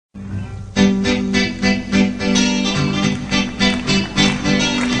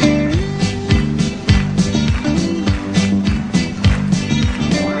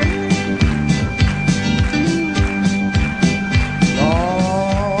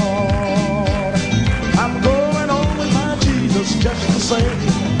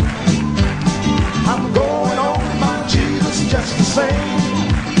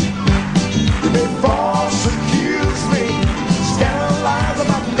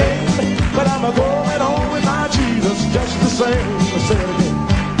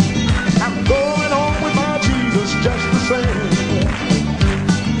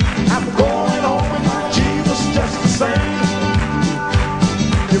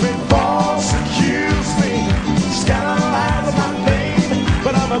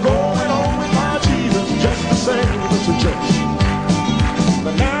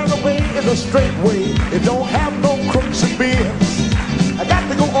straight way. It don't have no crooks and bends. I got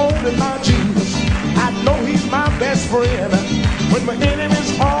to go on with my Jesus. I know he's my best friend. When my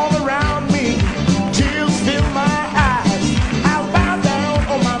enemies all around me, tears fill my eyes, I'll bow down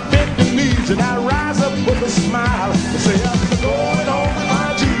on my bending knees and I rise up with a smile and say, I'm going on with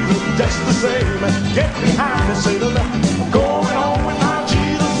my Jesus just the same. Get behind me, say the left. I'm going on with my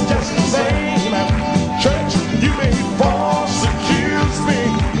Jesus just the same. Church, you may false accuse me,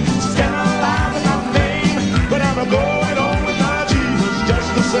 scandalize my name, but I'm going on with my Jesus just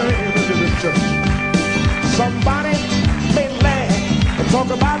the same. Look at this church. Somebody may laugh and talk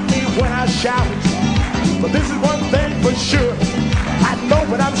about me when I shout, but this is one thing for sure, I know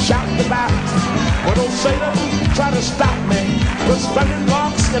what I'm shouting about. When old Satan try to stop me, put stumbling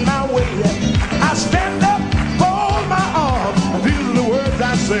blocks in my way, I stand up, fold my arms, and these are the words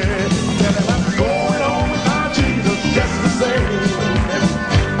I say. Tell him I'm going on with my Jesus just the same.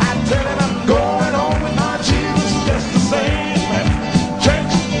 I tell him I'm going on with my Jesus just the same.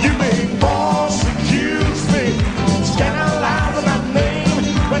 Church, you may false accuse me, scandalize my name,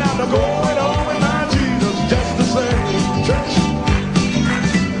 but I'm going on with my Jesus just the same. Church,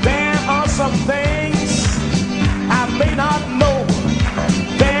 there are some things I may not know.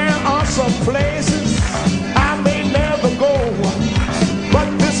 There are some places I may never go. But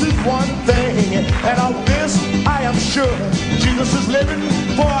this is one thing, and of this I am sure. Jesus is living,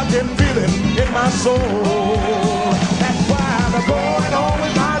 for I can feel him in my soul. That's why I'm going on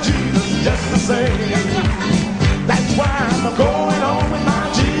with my Jesus just the same. That's why I'm going on with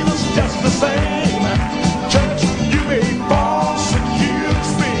my Jesus just the same. Church, you may false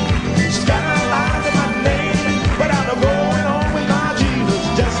accuse me, scandalize my name, but I'm going on with my Jesus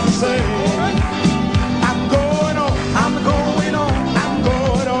just the same.